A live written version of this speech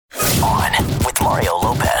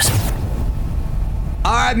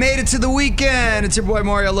right, made it to the weekend. It's your boy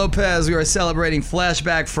Mario Lopez. We are celebrating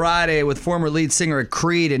Flashback Friday with former lead singer of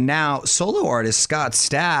Creed and now solo artist Scott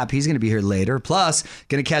Stapp. He's going to be here later. Plus,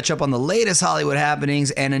 going to catch up on the latest Hollywood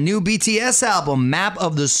happenings, and a new BTS album, Map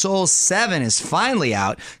of the Soul 7, is finally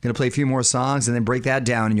out. Going to play a few more songs and then break that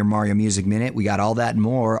down in your Mario Music Minute. We got all that and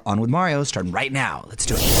more on with Mario starting right now. Let's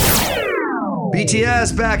do it.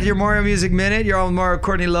 BTS back at your Mario Music Minute. You're on with Mario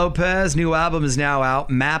Courtney Lopez. New album is now out,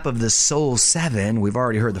 Map of the Soul 7. We've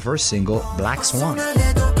already heard the first single, Black Swan.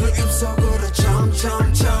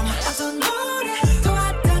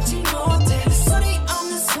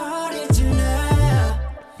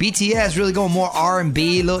 BTS really going more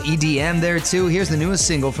R&B, a little EDM there too. Here's the newest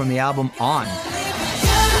single from the album, On.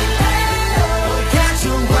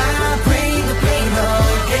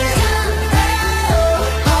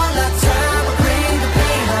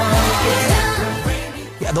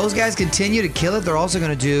 Those guys continue to kill it. They're also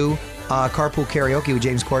going to do carpool karaoke with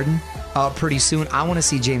James Corden pretty soon. I want to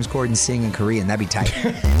see James Corden sing in Korean. That'd be tight.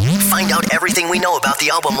 Find out everything we know about the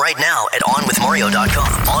album right now at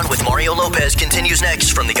OnWithMario.com. On with Mario Lopez continues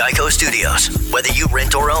next from the Geico Studios. Whether you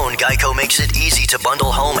rent or own, Geico makes it easy to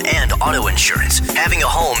bundle home and auto insurance. Having a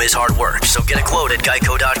home is hard work, so get a quote at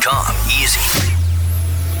Geico.com. Easy.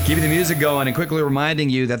 Keeping the music going and quickly reminding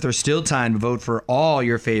you that there's still time to vote for all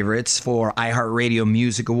your favorites for iHeartRadio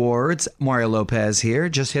Music Awards. Mario Lopez here.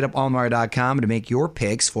 Just hit up allmario.com to make your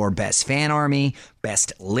picks for Best Fan Army,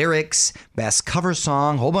 Best Lyrics, Best Cover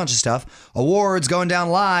Song, whole bunch of stuff. Awards going down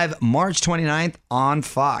live March 29th on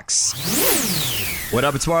Fox. What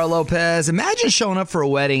up, it's Mario Lopez. Imagine showing up for a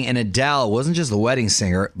wedding and Adele wasn't just the wedding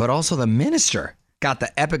singer, but also the minister. Got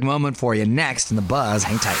the epic moment for you next in The Buzz.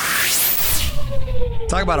 Hang tight.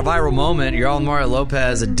 Talk about a viral moment. You're on Mario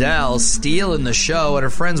Lopez. Adele stealing the show at her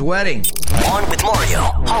friend's wedding. On with Mario,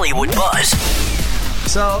 Hollywood Buzz.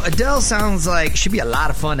 So Adele sounds like she'd be a lot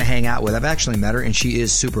of fun to hang out with. I've actually met her, and she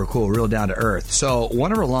is super cool, real down to earth. So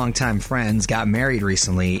one of her longtime friends got married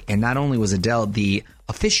recently, and not only was Adele the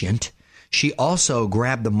officiant, she also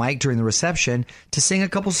grabbed the mic during the reception to sing a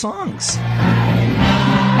couple songs.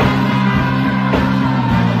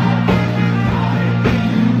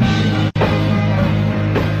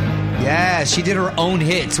 Yeah, she did her own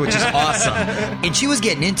hits, which is awesome. And she was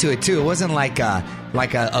getting into it, too. It wasn't like a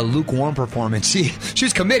lukewarm performance. She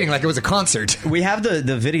was committing like it was a concert. We have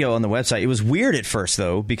the video on the website. It was weird at first,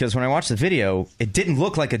 though, because when I watched the video, it didn't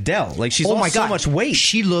look like Adele. Like, she's lost so much weight.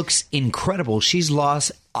 She looks incredible. She's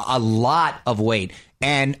lost a lot of weight.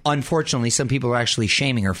 And unfortunately, some people are actually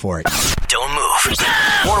shaming her for it. Don't move.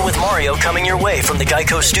 More with Mario coming your way from the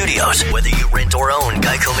Geico Studios. Whether you rent or own,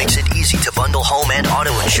 Geico makes it easy to bundle home and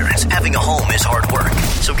auto insurance. Having a home is hard work,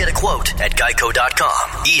 so get a quote at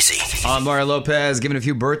Geico.com. Easy. I'm Mario Lopez, giving a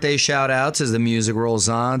few birthday shout-outs as the music rolls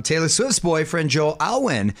on. Taylor Swift's boyfriend, Joel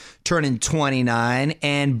Alwyn, turning 29,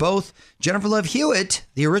 and both Jennifer Love Hewitt,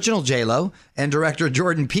 the original J-Lo, and director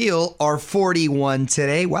Jordan Peele are 41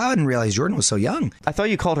 today. Wow, I didn't realize Jordan was so young. I thought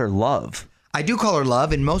you called her Love. I do call her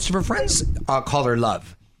Love, and most of her friends call her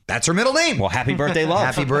Love. That's her middle name. Well, happy birthday, Love.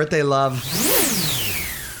 Happy birthday, Love.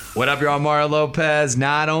 What up, y'all? Mario Lopez.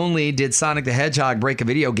 Not only did Sonic the Hedgehog break a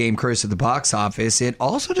video game curse at the box office, it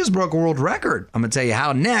also just broke a world record. I'm going to tell you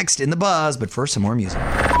how next in The Buzz, but first, some more music.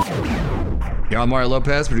 Y'all, Mario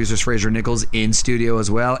Lopez, producers Fraser Nichols in studio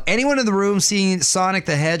as well. Anyone in the room seen Sonic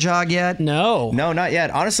the Hedgehog yet? No, not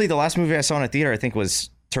yet. Honestly, the last movie I saw in a theater, I think, was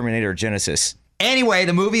Terminator Genesis. Anyway,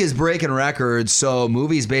 the movie is breaking records, so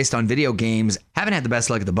movies based on video games haven't had the best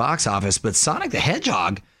luck at the box office, but Sonic the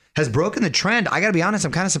Hedgehog has broken the trend. I gotta be honest,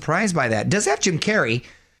 I'm kind of surprised by that. It does have Jim Carrey,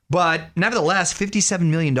 but nevertheless, $57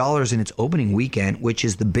 million in its opening weekend, which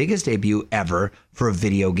is the biggest debut ever for a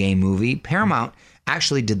video game movie. Paramount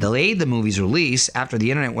actually delayed the movie's release after the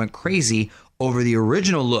internet went crazy over the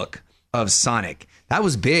original look of Sonic. That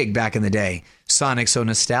was big back in the day. Sonic, so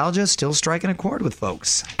nostalgia, still striking a chord with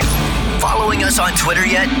folks. Following us on Twitter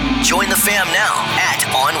yet? Join the fam now at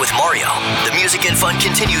On With Mario. The music and fun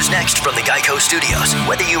continues next from the Geico Studios.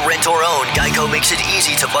 Whether you rent or own, Geico makes it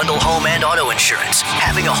easy to bundle home and auto insurance.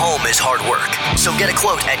 Having a home is hard work, so get a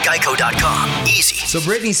quote at Geico.com. Easy. So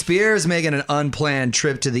Britney Spears making an unplanned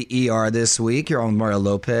trip to the ER this week. You're on with Mario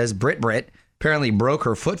Lopez. Brit apparently broke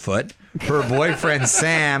her foot. Her boyfriend,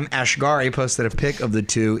 Sam Ashgari, posted a pic of the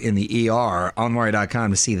two in the ER on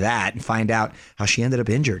Mario.com to see that and find out how she ended up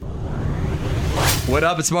injured. What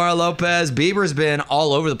up? It's Mario Lopez. Bieber's been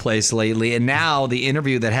all over the place lately, and now the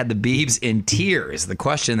interview that had the Biebs in tears, the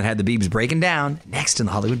question that had the Biebs breaking down, next in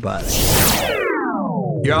the Hollywood Buzz.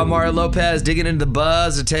 You're on Mario Lopez, digging into the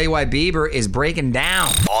buzz to tell you why Bieber is breaking down.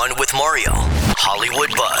 On with Mario,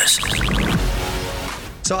 Hollywood Buzz.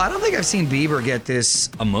 So I don't think I've seen Bieber get this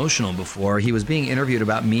emotional before. He was being interviewed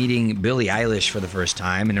about meeting Billie Eilish for the first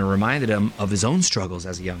time, and it reminded him of his own struggles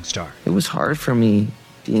as a young star. It was hard for me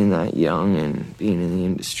being that young and being in the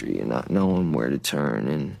industry and not knowing where to turn,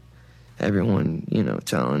 and everyone,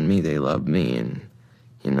 telling me they love me and,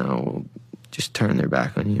 just turn their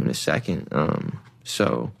back on you in a second.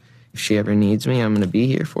 So if she ever needs me, I'm going to be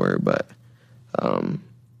here for her. But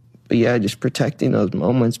yeah, just protecting those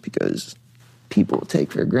moments because people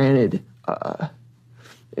take for granted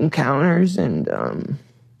encounters, and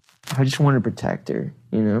I just want to protect her,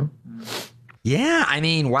 Yeah, I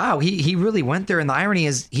mean, wow, he really went there, and the irony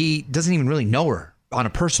is he doesn't even really know her on a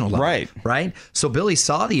personal level. Right? So Billie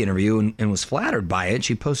saw the interview and was flattered by it.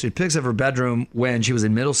 She posted pics of her bedroom when she was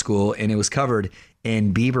in middle school, and it was covered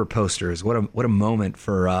in Bieber posters. What a moment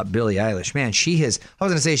for Billie Eilish. Man, I was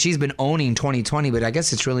going to say she's been owning 2020, but I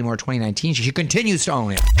guess it's really more 2019. She continues to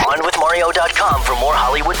own it. OnWithMario.com for more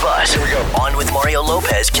Hollywood buzz. Here we go. On with Mario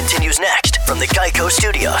Lopez continues next from the Geico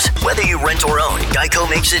Studios. Whether you rent or own, Geico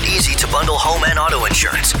makes it easy to bundle home and auto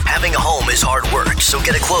insurance. Having a home is hard work, so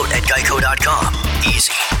get a quote at Geico.com.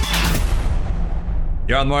 Easy.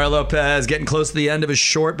 You're on Mario Lopez, getting close to the end of a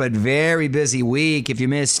short but very busy week. If you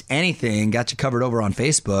missed anything, got you covered over on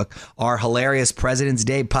Facebook. Our hilarious President's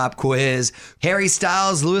Day pop quiz. Harry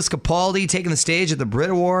Styles, Louis Capaldi taking the stage at the Brit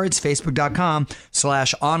Awards.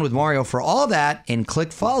 Facebook.com/OnWithMario for all that, and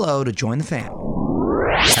click follow to join the fam.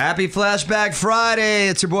 Happy Flashback Friday.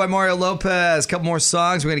 It's your boy Mario Lopez. Couple more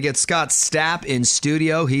songs. We're going to get Scott Stapp in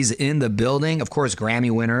studio. He's in the building. Of course,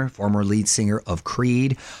 Grammy winner, former lead singer of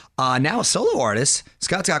Creed. Now a solo artist.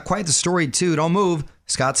 Scott's got quite the story, too. Don't move.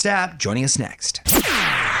 Scott Stapp joining us next.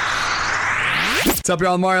 What's up,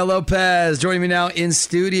 y'all? Mario Lopez. Joining me now in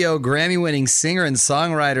studio, Grammy-winning singer and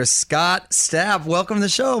songwriter Scott Stapp. Welcome to the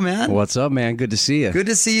show, man. What's up, man? Good to see you. Good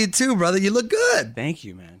to see you, too, brother. You look good. Thank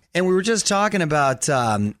you, man. And we were just talking about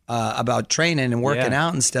training and working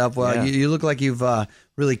out and stuff. Well, you look like you've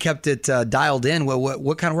really kept it dialed in.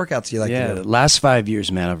 What kind of workouts do you like to do? The last 5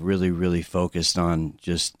 years, man, I've really, really focused on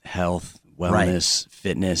just health, wellness,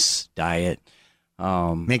 fitness, diet.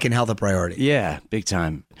 Making health a priority. Yeah, big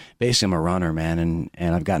time. Basically, I'm a runner, man,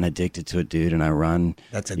 and I've gotten addicted to it, dude. And I run.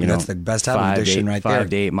 That's the best type of addiction right there.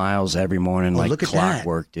 5 to 8 miles every morning, like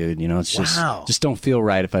clockwork, dude. It's just don't feel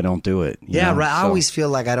right if I don't do it. You know? Right. I always feel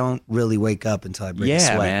like I don't really wake up until I break a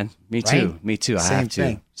sweat. Yeah, man. Me too. Right? Me too. I have to.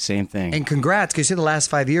 Thing. Same thing. And congrats, because you said the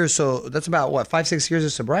last 5 years, so that's about 5-6 years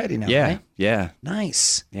of sobriety now. Yeah, right? yeah.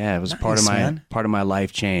 Nice. Yeah, it was part of my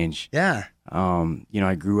life change. Yeah.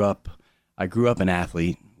 I grew up an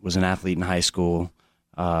athlete. Was an athlete in high school,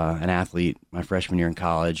 an athlete my freshman year in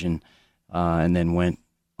college, and then went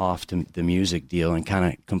off to the music deal and kind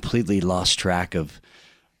of completely lost track of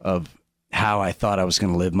how I thought I was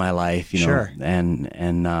going to live my life, Sure.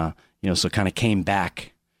 and so kind of came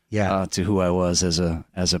back to who I was as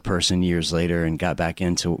a person years later, and got back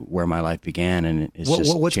into where my life began, and it's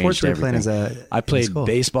just what changed sports were you playing I played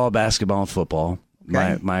baseball, basketball, and football.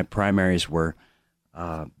 Okay. My primaries were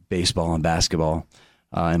baseball and basketball.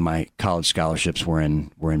 And my college scholarships were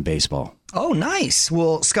in baseball. Oh, nice.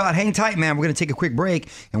 Well, Scott, hang tight, man. We're going to take a quick break,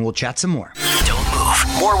 and we'll chat some more. Don't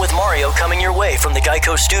move. More with Mario coming your way from the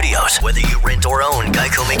Geico Studios. Whether you rent or own,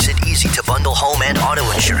 Geico makes it easy to bundle home and auto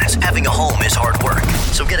insurance. Having a home is hard work,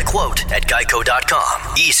 so get a quote at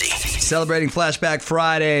Geico.com. Easy. Celebrating Flashback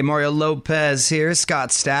Friday, Mario Lopez here, Scott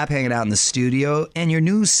Stapp hanging out in the studio, and your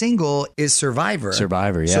new single is Survivor.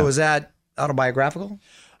 Survivor, yeah. So is that autobiographical?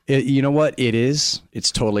 You know what? It is.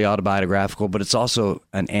 It's totally autobiographical, but it's also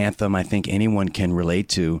an anthem I think anyone can relate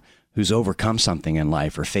to who's overcome something in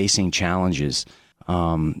life or facing challenges.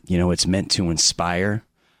 It's meant to inspire.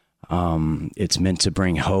 It's meant to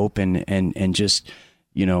bring hope and just,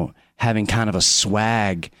 having kind of a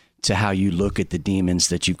swag to how you look at the demons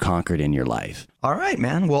that you've conquered in your life. All right,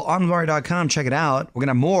 man. Well, on Mario.com, check it out. We're going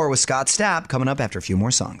to have more with Scott Stapp coming up after a few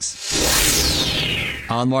more songs.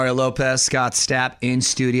 On Mario Lopez, Scott Stapp in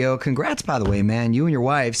studio. Congrats, by the way, man. You and your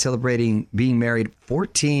wife celebrating being married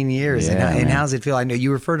 14 years. Yeah, and how's it feel? I know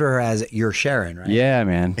you refer to her as your Sharon, right? Yeah,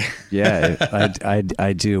 man. Yeah,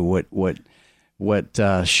 I do. What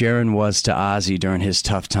Sharon was to Ozzy during his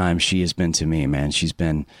tough time, she has been to me, man. She's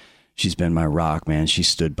been my rock, man. She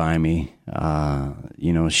stood by me.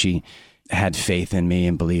 She had faith in me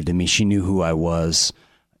and believed in me. She knew who I was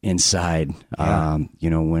inside.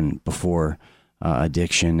 When before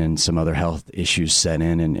addiction and some other health issues set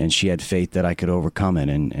in, and she had faith that I could overcome it,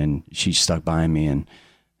 and she stuck by me, and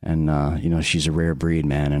she's a rare breed,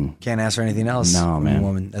 man. And can't ask for anything else. No, man.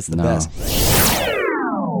 Woman, that's the best.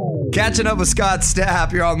 Catching up with Scott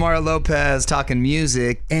Stapp. You're on Mario Lopez talking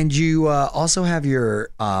music. And you also have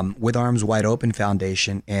your With Arms Wide Open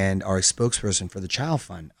Foundation and are a spokesperson for the Child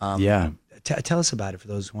Fund. Yeah. Tell us about it for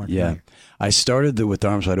those who aren't Yeah. familiar. I started the With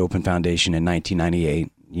Arms Wide Open Foundation in 1998.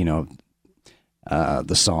 You know,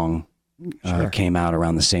 the song came out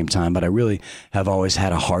around the same time, but I really have always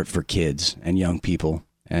had a heart for kids and young people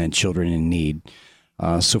and children in need.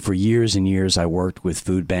 So for years and years, I worked with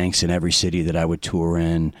food banks in every city that I would tour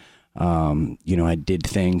in. You know, I did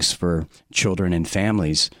things for children and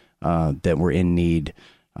families that were in need,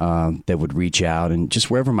 that would reach out, and just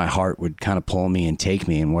wherever my heart would kind of pull me and take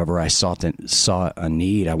me, and wherever I saw a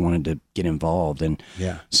need, I wanted to get involved. And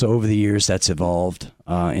so over the years, that's evolved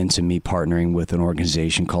into me partnering with an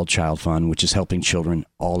organization called Child Fund, which is helping children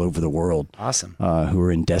all over the world. Awesome. Who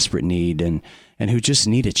are in desperate need and who just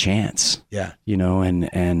need a chance. Yeah. You know, and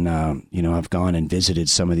you know, I've gone and visited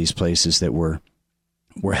some of these places that we're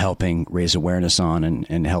helping raise awareness on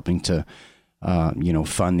and helping to, you know,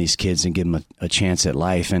 fund these kids and give them a chance at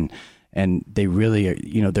life. And they really are,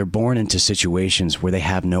 you know, they're born into situations where they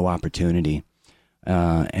have no opportunity,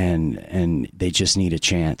 and they just need a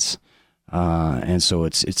chance. And so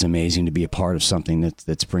it's amazing to be a part of something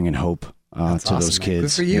that's bringing hope to those man.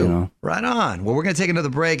 kids. Good for you. know? Right on. Well, we're going to take another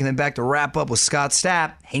break and then back to wrap up with Scott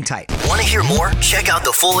Stapp. Hang tight. Want to hear more? Check out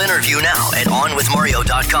the full interview now at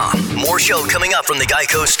OnWithMario.com. More show coming up from the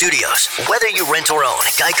Geico Studios. Whether you rent or own,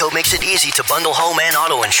 Geico makes it easy to bundle home and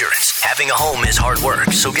auto insurance. Having a home is hard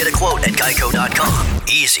work, so get a quote at Geico.com.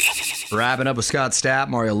 Easy. Wrapping up with Scott Stapp,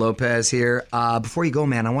 Mario Lopez here. Before you go,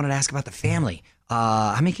 man, I wanted to ask about the family.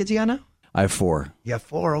 How many kids you got now? I have 4. You have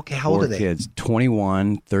 4. Okay, how old Four are they? kids,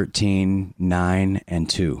 21, 13, 9, and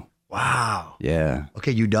 2. Wow. Yeah.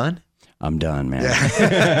 Okay, you done? I'm done, man.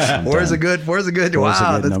 I'm Where's done. a good? Wow, Four's a that's good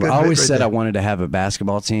number. good. I always right said there. I wanted to have a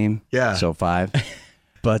basketball team. Yeah. So 5.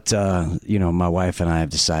 But, you know, my wife and I have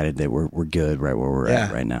decided that we're good right where we're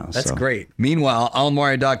at right now. That's so. great. Meanwhile,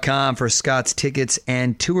 OnMario.com for Scott's tickets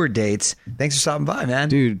and tour dates. Thanks for stopping by, man.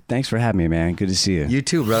 Dude, thanks for having me, man. Good to see you. You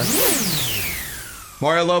too, brother.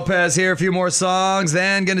 Mario Lopez here. A few more songs,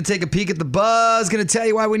 then going to take a peek at the buzz. Going to tell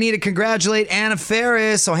you why we need to congratulate Anna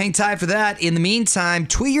Faris. So hang tight for that. In the meantime,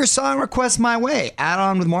 tweet your song request my way. Add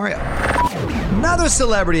on with Mario. Another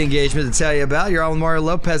celebrity engagement to tell you about. You're on with Mario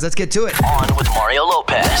Lopez. Let's get to it. On with Mario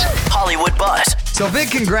Lopez. Hollywood Buzz. So big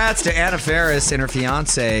congrats to Anna Faris and her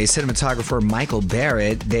fiance, cinematographer Michael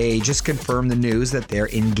Barrett. They just confirmed the news that they're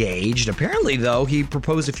engaged. Apparently, though, he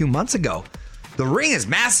proposed a few months ago. The ring is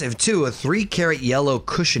massive, too, a 3-carat yellow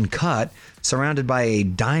cushion cut surrounded by a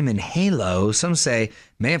diamond halo. Some say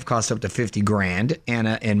may have cost up to $50,000.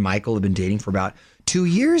 Anna and Michael have been dating for about 2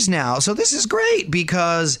 years now. So this is great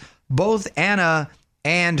because both Anna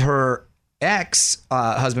and her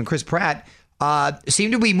ex-husband, Chris Pratt,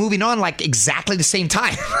 seem to be moving on like exactly the same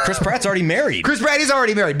time. Chris Pratt's already married. Chris Pratt is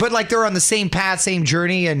already married, but like they're on the same path, same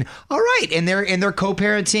journey, and all right, and they're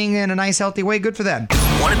co-parenting in a nice, healthy way. Good for them.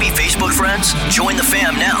 Want to be Facebook friends? Join the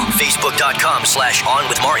fam now.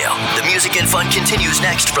 Facebook.com/OnWithMario. The music and fun continues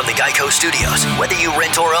next from the Geico Studios. Whether you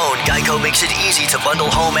rent or own, Geico makes it easy to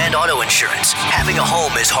bundle home and auto insurance. Having a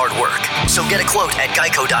home is hard work, so get a quote at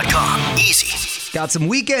Geico.com. Easy. Got some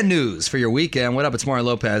weekend news for your weekend. What up? It's Mario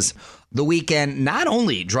Lopez. The Weeknd not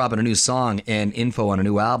only dropping a new song and info on a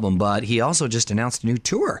new album, but he also just announced a new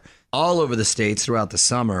tour all over the states throughout the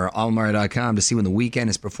summer. OnMario.com to see when The Weeknd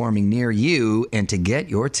is performing near you and to get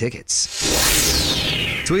your tickets.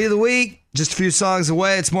 Tweet of the week, just a few songs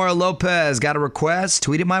away. It's Mario Lopez. Got a request?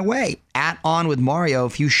 Tweet it my way. At On With Mario. A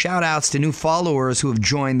few shout outs to new followers who have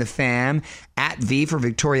joined the fam. At V for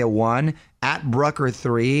Victoria 1, at Brucker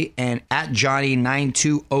 3, and at Johnny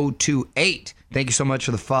 92028. Thank you so much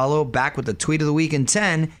for the follow. Back with the tweet of the week in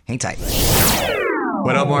 10. Hang tight.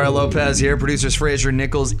 What up, Mario Lopez here. Producers Fraser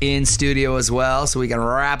Nichols in studio as well, so we can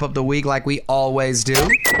wrap up the week like we always do.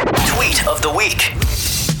 Tweet of the week.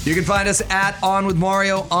 You can find us at On With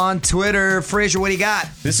Mario on Twitter. Fraser, what do you got?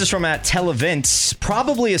 This is from at Televents.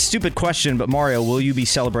 Probably a stupid question, but Mario, will you be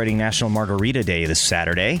celebrating National Margarita Day this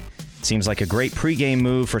Saturday? Seems like a great pregame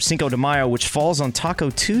move for Cinco de Mayo, which falls on Taco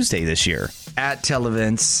Tuesday this year. At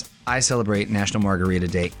Televents, I celebrate National Margarita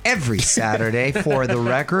Day every Saturday for the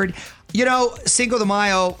record. You know, Cinco de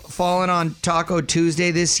Mayo falling on Taco Tuesday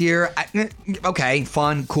this year. Okay,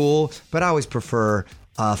 fun, cool, but I always prefer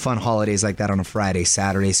fun holidays like that on a Friday,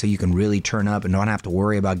 Saturday, so you can really turn up and don't have to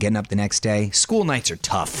worry about getting up the next day. School nights are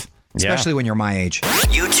tough, especially when you're my age.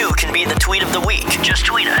 You too can be the tweet of the week. Just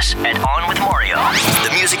tweet us at On With Mario.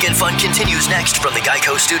 The music music and fun continues next from the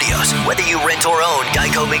Geico Studios. Whether you rent or own,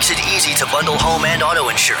 Geico makes it easy to bundle home and auto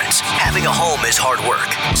insurance. Having a home is hard work,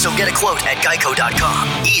 so get a quote at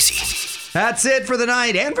geico.com. Easy. That's it for the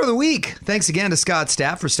night and for the week. Thanks again to Scott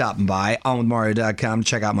Stapp for stopping by. OnWithMario.com to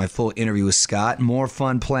check out my full interview with Scott. More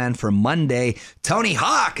fun planned for Monday. Tony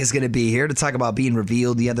Hawk is going to be here to talk about being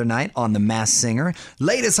revealed the other night on The Masked Singer.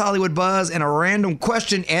 Latest Hollywood buzz and a random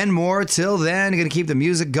question and more. Till then, going to keep the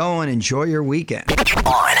music going. Enjoy your weekend.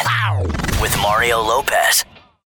 On with Mario Lopez.